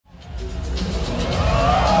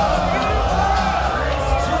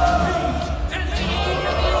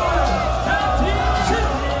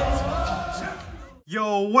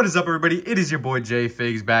What is up, everybody? It is your boy J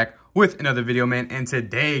Figs back with another video, man. And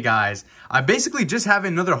today, guys, I basically just have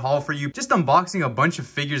another haul for you. Just unboxing a bunch of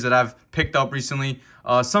figures that I've picked up recently.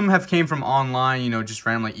 Some have came from online, you know, just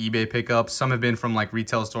random like eBay pickups. Some have been from like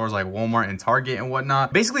retail stores like Walmart and Target and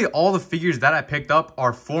whatnot. Basically, all the figures that I picked up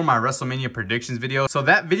are for my Wrestlemania predictions video. So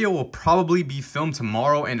that video will probably be filmed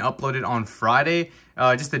tomorrow and uploaded on Friday.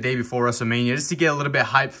 Just the day before WrestleMania, just to get a little bit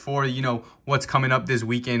hyped for, you know, what's coming up this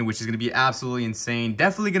weekend, which is going to be absolutely insane.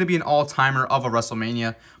 Definitely going to be an all-timer of a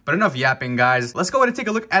WrestleMania. But enough yapping, guys. Let's go ahead and take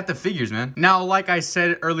a look at the figures, man. Now, like I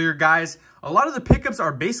said earlier, guys, a lot of the pickups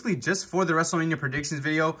are basically just for the WrestleMania predictions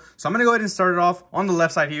video. So I'm going to go ahead and start it off on the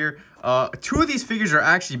left side here. Two of these figures are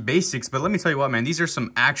actually basics, but let me tell you what, man, these are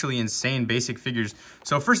some actually insane basic figures.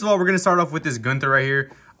 So first of all, we're going to start off with this Gunther right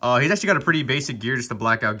here. He's actually got a pretty basic gear, just a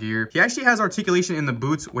blackout gear. He actually has articulation in the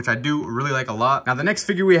boots, which I do really like a lot. Now, the next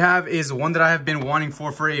figure we have is one that I have been wanting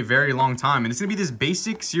for a very long time. And it's going to be this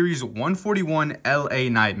basic Series 141 LA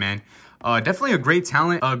Knight, man. Definitely a great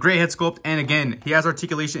talent, great head sculpt. And again, he has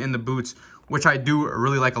articulation in the boots, which I do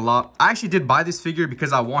really like a lot. I actually did buy this figure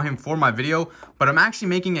because I want him for my video, but I'm actually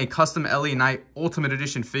making a custom LA Knight Ultimate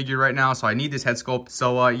Edition figure right now, so I need this head sculpt.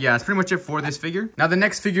 So yeah, that's pretty much it for this figure. Now the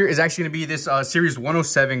next figure is actually gonna be this Series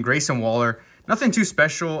 107 Grayson Waller. Nothing too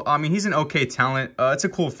special. I mean, he's an okay talent. It's a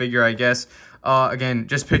cool figure, I guess. Again,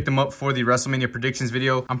 just picked him up for the WrestleMania predictions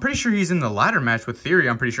video. I'm pretty sure he's in the ladder match with Theory.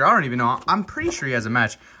 I'm pretty sure. I don't even know. I'm pretty sure he has a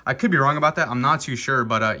match. I could be wrong about that. I'm not too sure,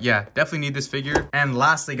 but yeah, definitely need this figure. And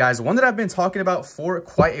lastly, guys, one that I've been talking about for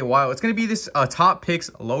quite a while. It's going to be this Top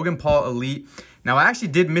Picks Logan Paul Elite. Now, I actually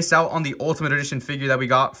did miss out on the Ultimate Edition figure that we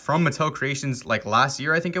got from Mattel Creations like last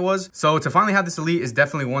year, I think it was. So to finally have this Elite is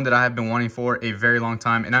definitely one that I have been wanting for a very long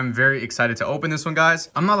time. And I'm very excited to open this one, guys.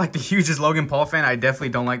 I'm not like the hugest Logan Paul fan. I definitely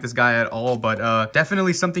don't like this guy at all. But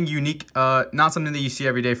definitely something unique. Not something that you see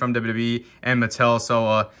every day from WWE and Mattel.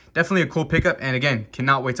 So definitely a cool pickup. And again,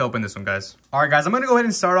 cannot wait to open this one, guys. All right, guys. I'm going to go ahead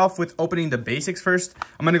and start off with opening the basics first.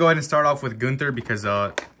 I'm going to go ahead and start off with Gunther because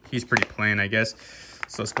he's pretty plain, I guess.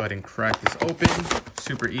 So let's go ahead and crack this open.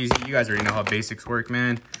 Super easy. You guys already know how basics work,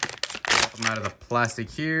 man. Pop them out of the plastic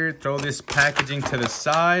here. Throw this packaging to the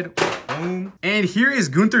side. Boom. And here is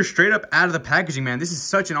Gunther straight up out of the packaging, man. This is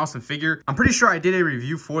such an awesome figure. I'm pretty sure I did a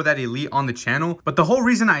review for that Elite on the channel. But the whole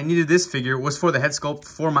reason I needed this figure was for the head sculpt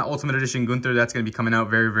for my Ultimate Edition Gunther. That's going to be coming out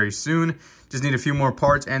very, very soon. Just need a few more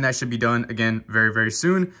parts, and that should be done, again, very, very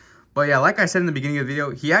soon. But yeah, like I said in the beginning of the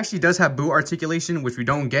video, he actually does have boot articulation, which we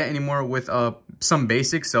don't get anymore with some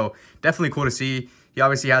basics. So definitely cool to see. He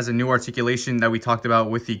obviously has a new articulation that we talked about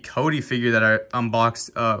with the Cody figure that I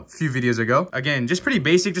unboxed a few videos ago. Again, just pretty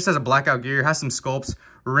basic, just has a blackout gear, has some sculpts.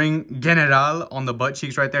 Ring General on the butt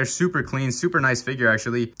cheeks right there. Super clean, super nice figure,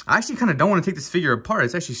 actually. I actually kind of don't want to take this figure apart.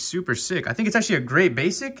 It's actually super sick. I think it's actually a great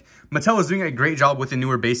basic. Mattel is doing a great job with the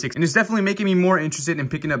newer basics, and it's definitely making me more interested in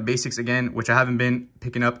picking up basics again, which I haven't been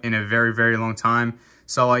picking up in a very, very long time.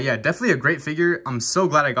 So yeah, definitely a great figure. I'm so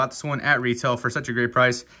glad I got this one at retail for such a great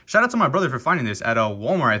price. Shout out to my brother for finding this at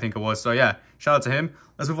Walmart, I think it was. So yeah, shout out to him.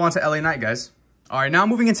 Let's move on to LA Knight, guys. All right, now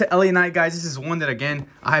moving into LA Knight, guys. This is one that, again,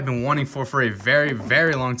 I have been wanting for a very,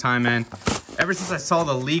 very long time, man. Ever since I saw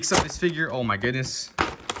the leaks of this figure, oh my goodness.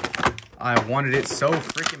 I wanted it so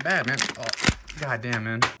freaking bad, man. Oh, goddamn,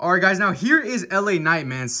 man. All right, guys, now here is LA Knight,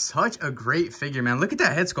 man. Such a great figure, man. Look at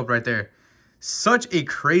that head sculpt right there. Such a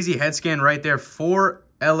crazy head scan right there for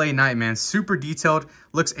LA Knight, man. Super detailed.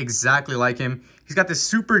 Looks exactly like him. He's got this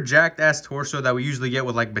super jacked ass torso that we usually get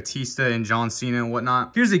with like Batista and John Cena and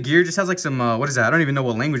whatnot. Here's the gear. Just has like some, what is that? I don't even know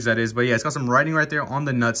what language that is. But yeah, it's got some writing right there on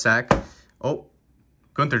the nutsack. Oh,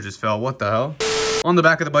 Gunther just fell. What the hell? On the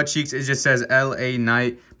back of the butt cheeks, it just says LA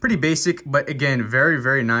Knight. Pretty basic, but again, very,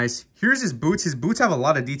 very nice. Here's his boots. His boots have a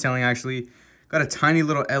lot of detailing, actually. Got a tiny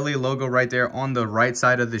little LA logo right there on the right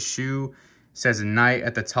side of the shoe. It says Knight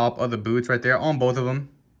at the top of the boots right there on both of them.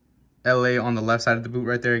 LA on the left side of the boot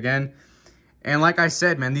right there again. And like I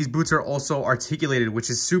said, man, these boots are also articulated,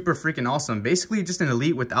 which is super freaking awesome. Basically, just an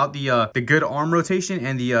Elite without the good arm rotation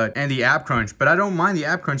and the ab crunch. But I don't mind the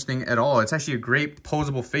ab crunch thing at all. It's actually a great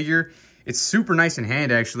posable figure. It's super nice in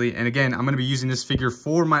hand, actually. And again, I'm going to be using this figure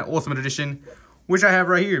for my Ultimate Edition, which I have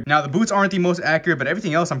right here. Now, the boots aren't the most accurate, but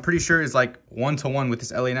everything else I'm pretty sure is like 1-to-1 with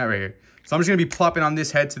this LA Knight right here. So I'm just going to be plopping on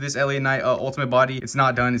this head to this LA Knight Ultimate body. It's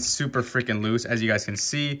not done. It's super freaking loose, as you guys can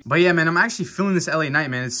see. But yeah, man, I'm actually feeling this LA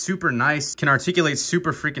Knight, man. It's super nice. Can articulate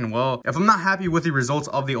super freaking well. If I'm not happy with the results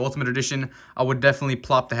of the Ultimate Edition, I would definitely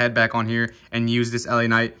plop the head back on here and use this LA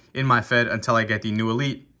Knight in my Fed until I get the new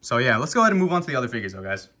Elite. So yeah, let's go ahead and move on to the other figures though,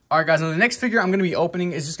 guys. All right, guys, now the next figure I'm going to be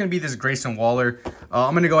opening is just going to be this Grayson Waller.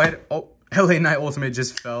 I'm going to go ahead. Oh, LA Knight Ultimate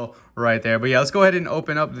just fell right there. But yeah, let's go ahead and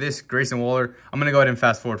open up this Grayson Waller. I'm going to go ahead and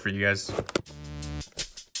fast forward for you guys.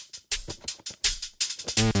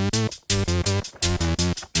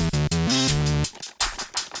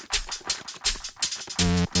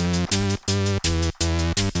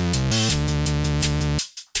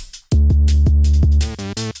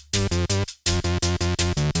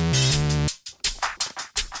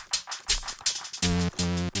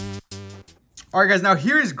 All right, guys, now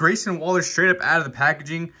here is Grayson Waller straight up out of the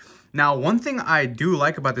packaging. Now, one thing I do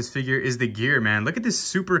like about this figure is the gear, man. Look at this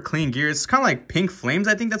super clean gear. It's kind of like pink flames,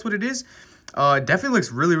 I think that's what it is. It definitely looks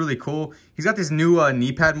really, really cool. He's got this new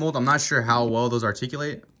knee pad mold. I'm not sure how well those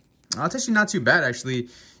articulate. It's actually not too bad, actually.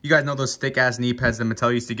 You guys know those thick-ass knee pads that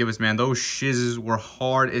Mattel used to give us, man. Those shizzes were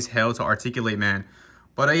hard as hell to articulate, man.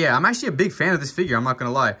 But yeah, I'm actually a big fan of this figure, I'm not going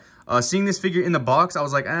to lie. Seeing this figure in the box, I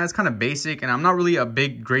was like, it's kind of basic, and I'm not really a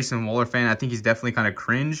big Grayson Waller fan. I think he's definitely kind of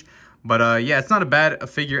cringe. But yeah, it's not a bad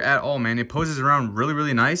figure at all, man. It poses around really,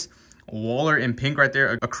 really nice. Waller in pink right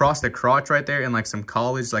there, across the crotch right there, and like some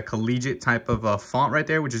college, like collegiate type of font right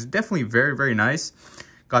there, which is definitely very, very nice.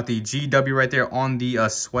 Got the GW right there on the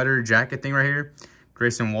sweater jacket thing right here.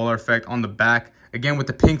 Grayson Waller effect on the back. Again, with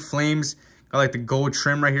the pink flames. Got like the gold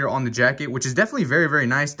trim right here on the jacket, which is definitely very, very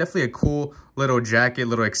nice. Definitely a cool little jacket,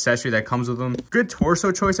 little accessory that comes with them. Good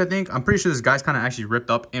torso choice, I think. I'm pretty sure this guy's kind of actually ripped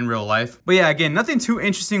up in real life. But yeah, again, nothing too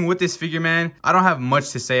interesting with this figure, man. I don't have much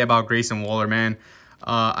to say about Grayson Waller, man.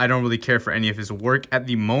 I don't really care for any of his work at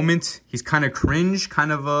the moment. He's kind of cringe,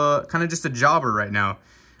 kind of just a jobber right now.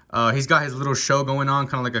 He's got his little show going on,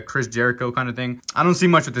 kind of like a Chris Jericho kind of thing. I don't see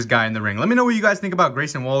much with this guy in the ring. Let me know what you guys think about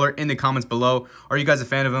Grayson Waller in the comments below. Are you guys a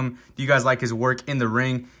fan of him? Do you guys like his work in the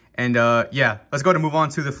ring? And yeah, let's go ahead and move on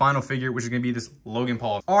to the final figure, which is going to be this Logan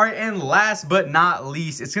Paul. All right, and last but not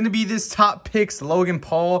least, it's going to be this Top Picks Logan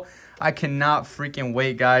Paul. I cannot freaking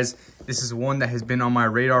wait, guys. This is one that has been on my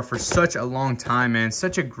radar for such a long time, man.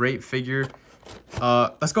 Such a great figure.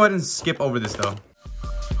 Let's go ahead and skip over this, though.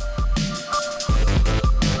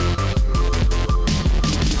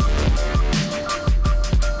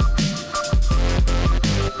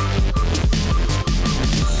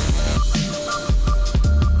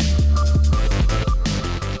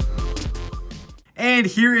 And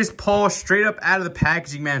here is Paul straight up out of the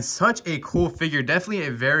packaging, man. Such a cool figure. Definitely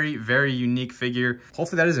a very, very unique figure.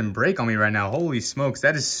 Hopefully that doesn't break on me right now. Holy smokes.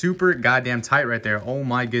 That is super goddamn tight right there. Oh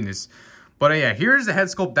my goodness. But yeah, here's the head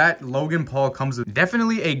sculpt that Logan Paul comes with.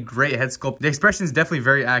 Definitely a great head sculpt. The expression is definitely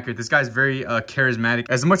very accurate. This guy's very charismatic.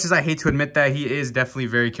 As much as I hate to admit that, he is definitely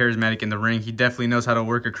very charismatic in the ring. He definitely knows how to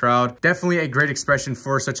work a crowd. Definitely a great expression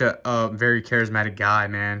for such a very charismatic guy,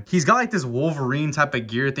 man. He's got like this Wolverine type of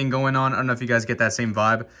gear thing going on. I don't know if you guys get that same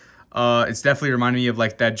vibe. It's definitely reminding me of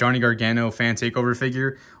like that Johnny Gargano fan takeover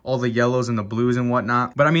figure, all the yellows and the blues and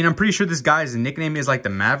whatnot. But I mean, I'm pretty sure this guy's nickname is like the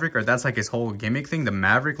Maverick, or that's like his whole gimmick thing, the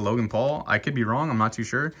Maverick, Logan Paul. I could be wrong, I'm not too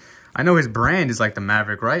sure. I know his brand is like the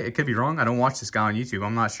Maverick, right? It could be wrong. I don't watch this guy on YouTube.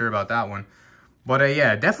 I'm not sure about that one. But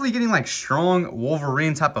yeah, definitely getting like strong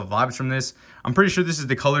Wolverine type of vibes from this. I'm pretty sure this is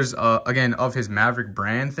the colors, again, of his Maverick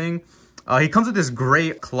brand thing. He comes with this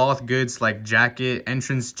great cloth goods like jacket,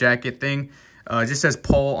 entrance jacket thing. It just says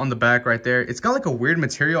Paul on the back right there. It's got like a weird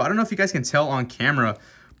material. I don't know if you guys can tell on camera,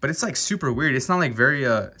 but it's like super weird. It's not like very,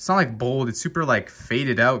 it's not like bold. It's super like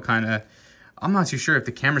faded out kind of. I'm not too sure if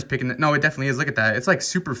the camera's picking it. No, it definitely is. Look at that. It's like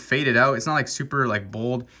super faded out. It's not like super like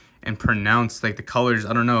bold and pronounced, like the colors,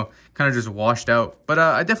 I don't know, kind of just washed out. But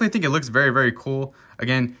I definitely think it looks very, very cool.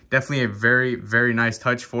 Again, definitely a very, very nice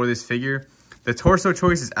touch for this figure. The torso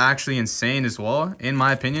choice is actually insane as well, in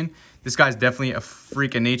my opinion. This guy's definitely a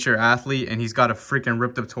freak of nature athlete, and he's got a freaking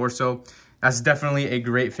ripped up torso. That's definitely a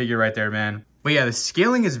great figure right there, man. But yeah, the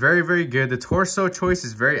scaling is very, very good. The torso choice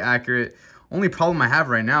is very accurate. Only problem I have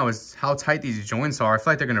right now is how tight these joints are. I feel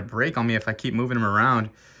like they're going to break on me if I keep moving them around.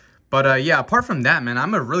 But yeah, apart from that, man,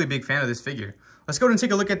 I'm a really big fan of this figure. Let's go ahead and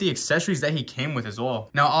take a look at the accessories that he came with as well.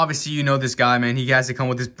 Now, obviously, you know this guy, man. He has to come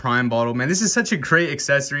with his Prime bottle, man. This is such a great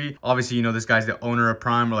accessory. Obviously, you know this guy's the owner of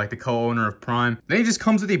Prime, or like the co-owner of Prime. Then he just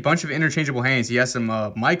comes with a bunch of interchangeable hands. He has some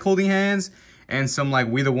mic holding hands and some like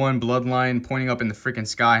We The One bloodline pointing up in the freaking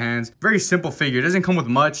sky hands. Very simple figure. It doesn't come with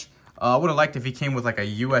much. I would have liked if he came with like a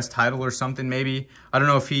US title or something, maybe. I don't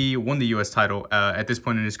know if he won the US title at this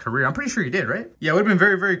point in his career. I'm pretty sure he did, right? Yeah, it would have been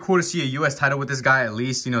very, very cool to see a US title with this guy at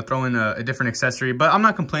least, you know, throw in a different accessory. But I'm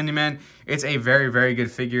not complaining, man. It's a very, very good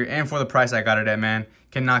figure. And for the price I got it at, man,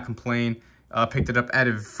 cannot complain. Picked it up at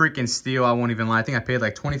a freaking steal. I won't even lie. I think I paid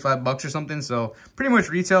like 25 bucks or something. So pretty much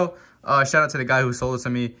retail. Shout out to the guy who sold it to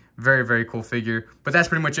me. Very, very cool figure. But that's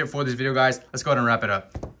pretty much it for this video, guys. Let's go ahead and wrap it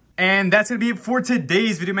up. And that's gonna be it for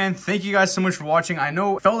today's video, man. Thank you guys so much for watching. I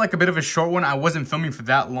know it felt like a bit of a short one. I wasn't filming for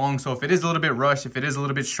that long, so if it is a little bit rushed, if it is a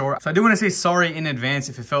little bit short, so I do want to say sorry in advance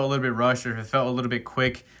if it felt a little bit rushed or if it felt a little bit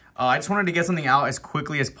quick. I just wanted to get something out as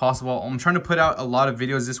quickly as possible. I'm trying to put out a lot of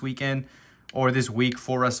videos this weekend or this week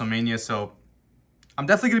for WrestleMania, so I'm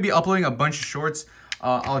definitely gonna be uploading a bunch of shorts.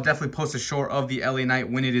 I'll definitely post a short of the LA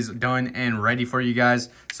Night when it is done and ready for you guys,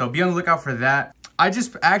 so be on the lookout for that. I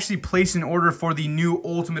just actually placed an order for the new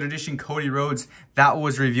Ultimate Edition Cody Rhodes that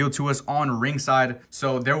was revealed to us on Ringside.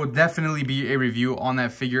 So there will definitely be a review on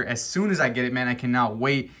that figure as soon as I get it, man. I cannot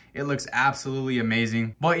wait. It looks absolutely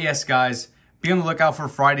amazing. But yes, guys, be on the lookout for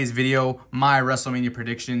Friday's video, my WrestleMania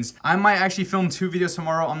predictions. I might actually film 2 videos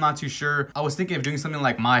tomorrow. I'm not too sure. I was thinking of doing something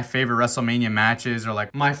like my favorite WrestleMania matches or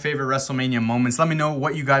like my favorite WrestleMania moments. Let me know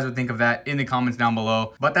what you guys would think of that in the comments down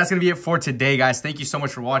below. But that's going to be it for today, guys. Thank you so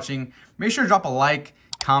much for watching. Make sure to drop a like,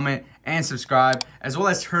 comment, and subscribe, as well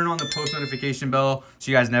as turn on the post notification bell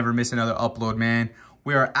so you guys never miss another upload, man.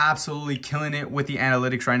 We are absolutely killing it with the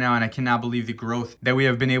analytics right now, and I cannot believe the growth that we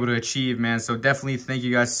have been able to achieve, man. So definitely thank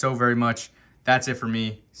you guys so very much. That's it for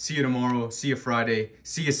me. See you tomorrow. See you Friday.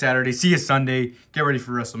 See you Saturday. See you Sunday. Get ready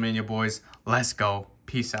for WrestleMania, boys. Let's go.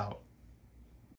 Peace out.